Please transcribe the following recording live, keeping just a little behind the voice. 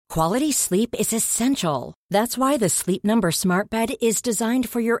Quality sleep is essential. That's why the Sleep Number Smart Bed is designed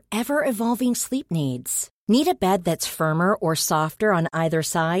for your ever-evolving sleep needs. Need a bed that's firmer or softer on either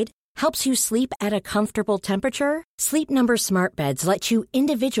side? Helps you sleep at a comfortable temperature? Sleep Number Smart Beds let you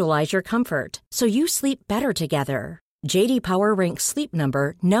individualize your comfort, so you sleep better together. J.D. Power ranks Sleep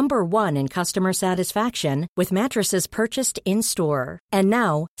Number number 1 in customer satisfaction with mattresses purchased in-store. And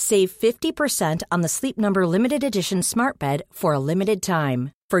now, save 50% on the Sleep Number Limited Edition Smart Bed for a limited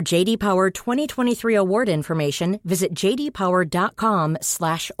time. For J.D. Power 2023 award information, visit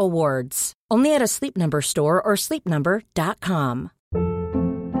jdpower.com/awards. Only at a Sleep Number store or sleepnumber.com.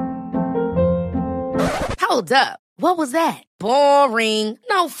 Hold up. What was that? Boring.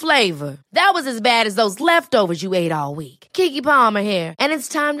 No flavor. That was as bad as those leftovers you ate all week. Keke Palmer here, and it's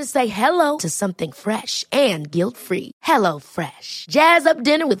time to say hello to something fresh and guilt-free. Hello Fresh. Jazz up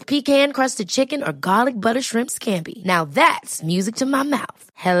dinner with pecan-crusted chicken or garlic butter shrimp scampi. Now that's music to my mouth.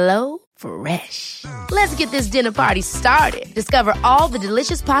 Hello Fresh. Let's get this dinner party started. Discover all the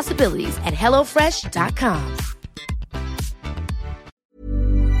delicious possibilities at hellofresh.com.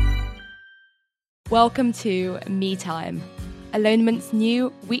 Welcome to Me Time, Alonement's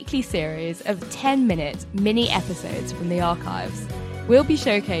new weekly series of 10-minute mini episodes from the archives. We'll be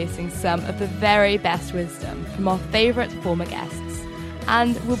showcasing some of the very best wisdom from our favourite former guests,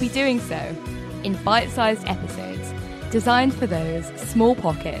 and we'll be doing so in bite-sized episodes designed for those small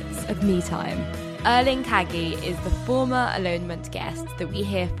pockets of me time. Erling Kagge is the former Alonement guest that we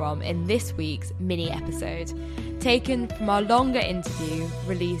hear from in this week's mini episode, taken from our longer interview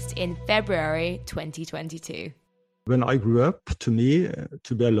released in February 2022. When I grew up, to me,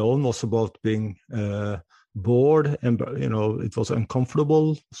 to be alone was about being bored, and it was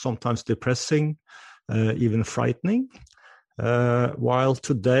uncomfortable, sometimes depressing, even frightening. While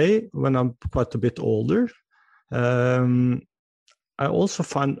today, when I'm quite a bit older, I also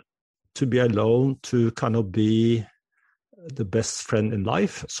find to be alone to kind of be the best friend in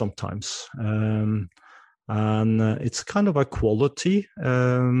life sometimes. And it's kind of a quality,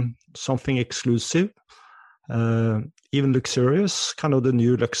 something exclusive, even luxurious, kind of the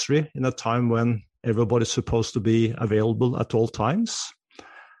new luxury in a time when everybody's supposed to be available at all times.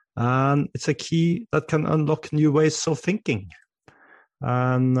 And it's a key that can unlock new ways of thinking.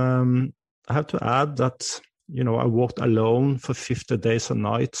 And I have to add that, I walked alone for 50 days and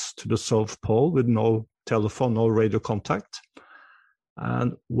nights to the South Pole with no telephone, no radio contact.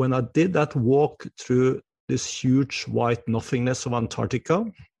 And when I did that walk through this huge white nothingness of Antarctica,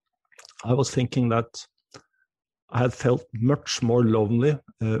 I was thinking that I had felt much more lonely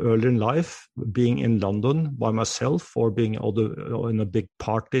earlier in life, being in London by myself or being in a big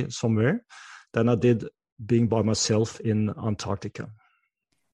party somewhere, than I did being by myself in Antarctica.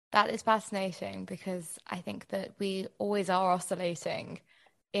 That is fascinating, because I think that we always are oscillating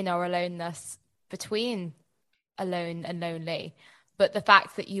in our aloneness between alone and lonely. But the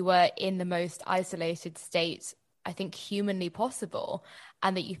fact that you were in the most isolated state, I think, humanly possible,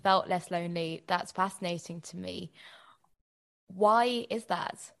 and that you felt less lonely, that's fascinating to me. Why is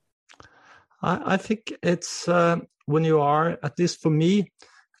that? I think it's when you are, at least for me,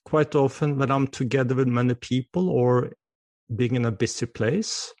 quite often when I'm together with many people or being in a busy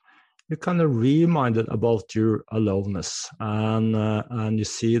place, you're kind of reminded about your aloneness, and you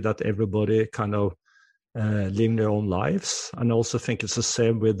see that everybody kind of living their own lives. And I also think it's the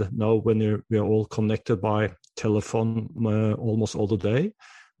same with now when we're all connected by telephone almost all the day.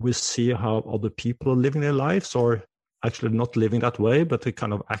 We see how other people are living their lives, or actually not living that way, but they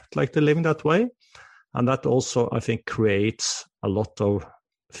kind of act like they're living that way. And that also, I think, creates a lot of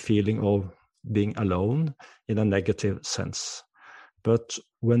feeling of being alone in a negative sense. But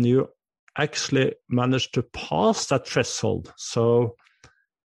when you actually manage to pass that threshold, so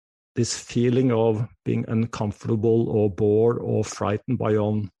this feeling of being uncomfortable or bored or frightened by your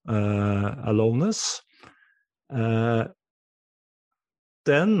own aloneness,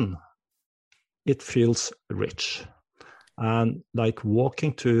 then it feels rich. And like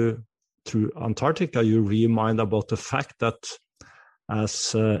walking through Antarctica, you remind about the fact that,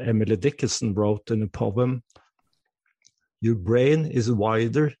 as Emily Dickinson wrote in a poem, your brain is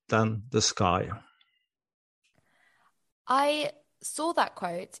wider than the sky. I saw that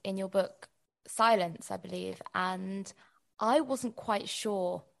quote in your book, Silence, I believe, and I wasn't quite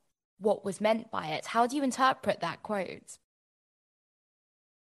sure what was meant by it. How do you interpret that quote?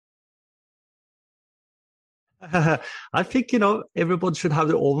 I think, everybody should have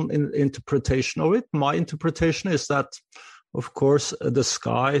their own interpretation of it. My interpretation is that, of course, the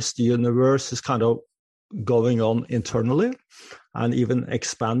skies, the universe is kind of going on internally and even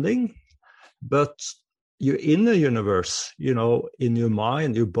expanding. But your inner universe, you know, in your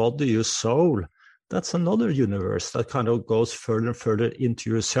mind, your body, your soul, that's another universe that kind of goes further and further into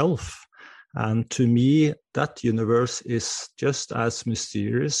yourself. And to me, that universe is just as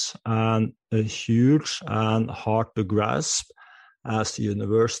mysterious and huge and hard to grasp as the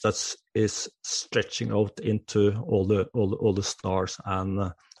universe that is stretching out into all the stars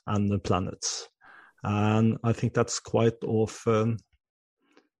and the planets. And I think that's quite often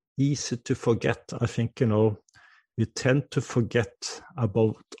easy to forget. I think, you know, we tend to forget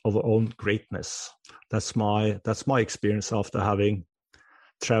about our own greatness. That's my experience after having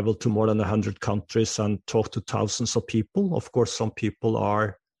traveled to more than 100 countries and talked to thousands of people. Of course, some people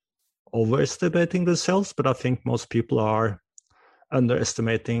are overestimating themselves, but I think most people are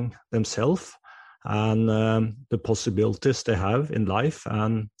underestimating themselves and the possibilities they have in life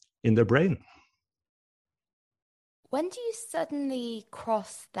and in their brain. When do you suddenly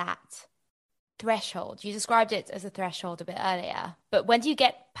cross that threshold? You described it as a threshold a bit earlier, but when do you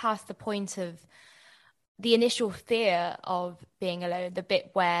get past the point of the initial fear of being alone, the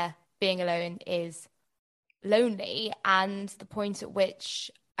bit where being alone is lonely, and the point at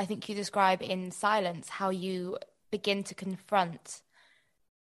which I think you describe in Silence how you begin to confront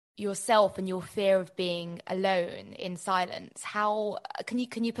yourself and your fear of being alone in silence? How can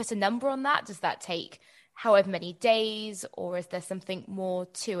you put a number on that? Does that take however many days, or is there something more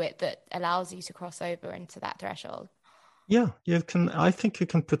to it that allows you to cross over into that threshold? Yeah, you can. I think you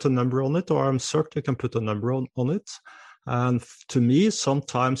can put a number on it, or I'm certain you can put a number on it. And to me,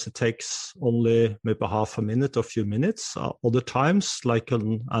 sometimes it takes only maybe half a minute or a few minutes. Other times, like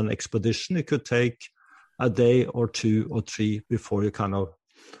an expedition, it could take a day or 2 or 3 before you kind of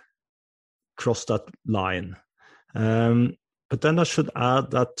cross that line. But then I should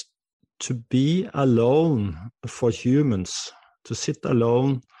add that to be alone for humans, to sit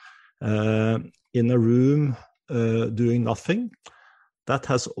alone in a room doing nothing, that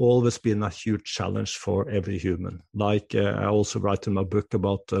has always been a huge challenge for every human. Like I also write in my book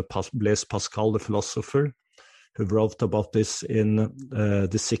about Blaise Pascal, the philosopher, who wrote about this in the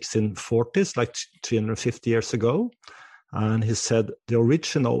 1640s, like 350 years ago. And he said the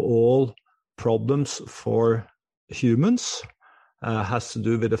origin of all problems for humans has to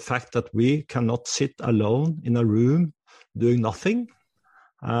do with the fact that we cannot sit alone in a room doing nothing.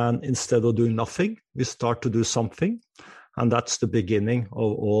 And instead of doing nothing, we start to do something. And that's the beginning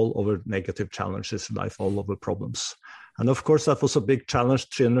of all our negative challenges in life, all of the problems. And of course, that was a big challenge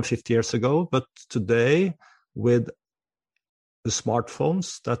 350 years ago. But today, with the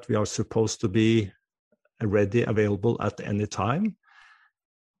smartphones that we are supposed to be ready, available at any time,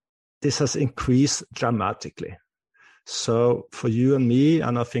 this has increased dramatically. So for you and me,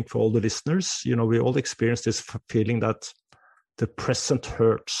 and I think for all the listeners, you know, we all experience this feeling that the present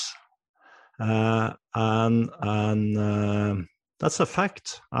hurts. And that's a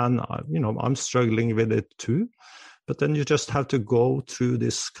fact. And, you know, I'm struggling with it too. But then you just have to go through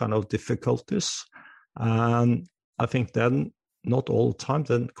this kind of difficulties. And I think then, not all the time,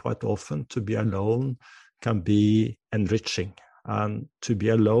 then quite often, to be alone can be enriching. And to be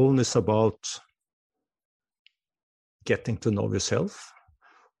alone is about getting to know yourself,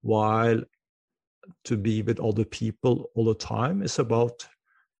 while to be with other people all the time is about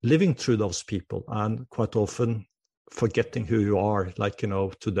living through those people and quite often forgetting who you are. Like, you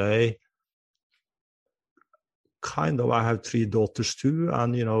know, today, kind of, I have 3 daughters too,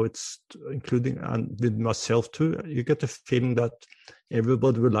 and, you know, it's including, and with myself too, you get the feeling that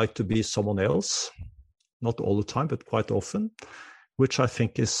everybody would like to be someone else, not all the time, but quite often, which I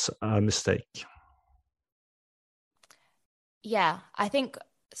think is a mistake. Yeah, I think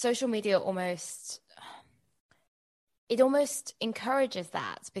social media almost encourages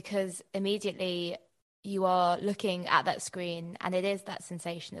that, because immediately you are looking at that screen and it is that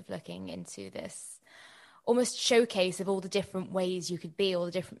sensation of looking into this almost showcase of all the different ways you could be, all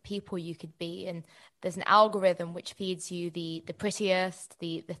the different people you could be. And there's an algorithm which feeds you the prettiest,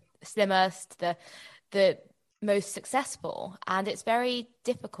 the slimmest, the most successful. And it's very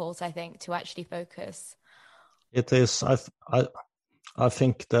difficult, I think, to actually focus. It is. I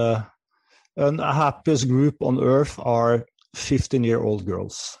think the happiest group on earth are 15-year-old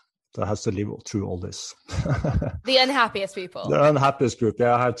girls that has to live through all this. The unhappiest people. The unhappiest group.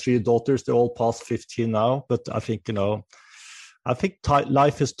 Yeah, I have 3 daughters. They're all past 15 now. But I think, you know,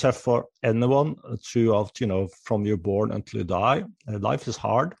 life is tough for anyone throughout, you know, from you're born until you die. Life is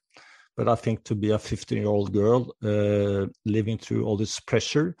hard. But I think to be a 15-year-old girl living through all this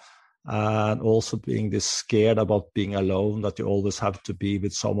pressure, and also being this scared about being alone, that you always have to be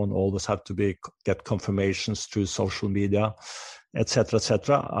with someone, always have to get confirmations through social media, etc.,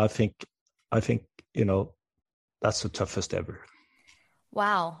 etc. I think that's the toughest ever.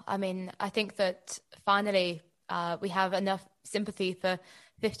 Wow. I mean, I think that finally we have enough sympathy for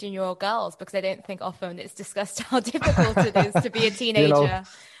 15-year-old girls, because I don't think often it's discussed how difficult it is to be a teenager.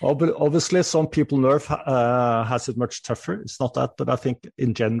 Obviously, some people nerve has it much tougher. It's not that, but I think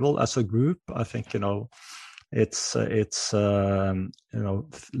in general, as a group, I think it's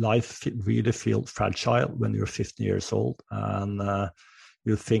life really feels fragile when you're 15 years old, and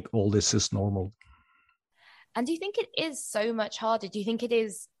you think all this is normal. And do you think it is so much harder? Do you think it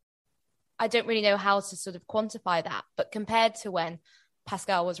is? I don't really know how to sort of quantify that, but compared to when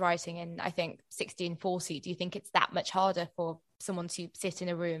Pascal was writing in, I think, 1640, do you think it's that much harder for someone to sit in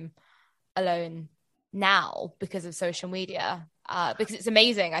a room alone now because of social media? Because it's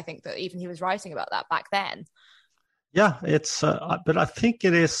amazing, I think, that even he was writing about that back then. Yeah, but I think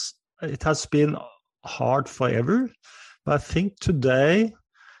it has been hard forever. But I think today,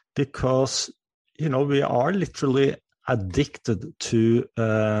 because, we are literally addicted to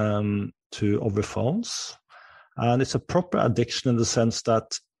our phones. And it's a proper addiction in the sense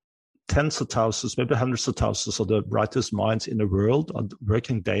that tens of thousands, maybe hundreds of thousands of the brightest minds in the world are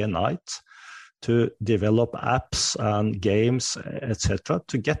working day and night to develop apps and games, etc.,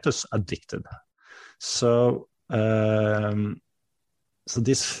 to get us addicted. So this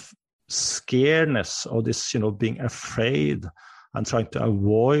scaredness, or this, being afraid and trying to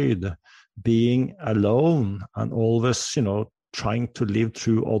avoid being alone, and always, trying to live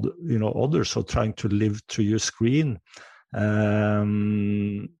through others, or trying to live through your screen. I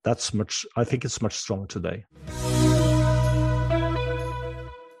think it's much stronger today.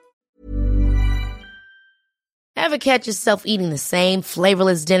 Ever catch yourself eating the same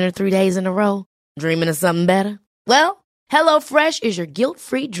flavorless dinner 3 days in a row? Dreaming of something better? Well, HelloFresh is your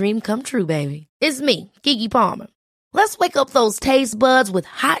guilt-free dream come true, baby. It's me, Keke Palmer. Let's wake up those taste buds with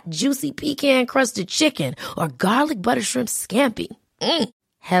hot, juicy pecan-crusted chicken or garlic butter shrimp scampi.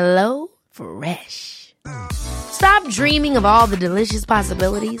 Hello Fresh. Stop dreaming of all the delicious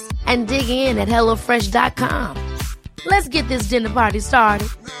possibilities and dig in at HelloFresh.com. Let's get this dinner party started.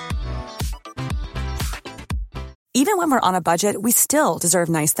 Even when we're on a budget, we still deserve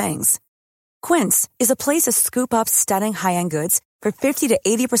nice things. Quince is a place to scoop up stunning high-end goods for 50 to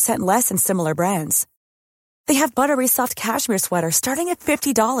 80% less than similar brands. They have buttery soft cashmere sweaters starting at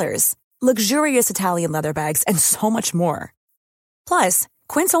 $50, luxurious Italian leather bags, and so much more. Plus,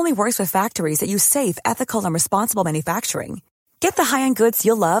 Quince only works with factories that use safe, ethical, and responsible manufacturing. Get the high-end goods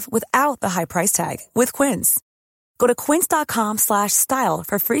you'll love without the high price tag with Quince. Go to quince.com/style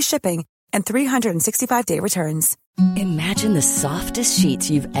for free shipping and 365-day returns. Imagine the softest sheets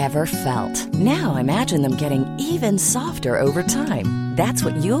you've ever felt. Now imagine them getting even softer over time. That's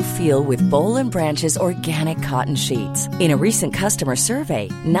what you'll feel with Boll & Branch's organic cotton sheets. In a recent customer survey,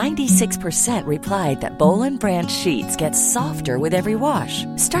 96% replied that Boll & Branch sheets get softer with every wash.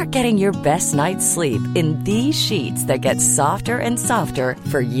 Start getting your best night's sleep in these sheets that get softer and softer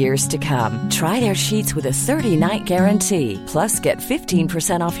for years to come. Try their sheets with a 30-night guarantee. Plus, get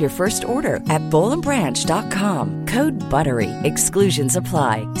 15% off your first order at bollandbranch.com. Code BUTTERY. Exclusions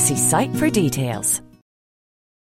apply. See site for details.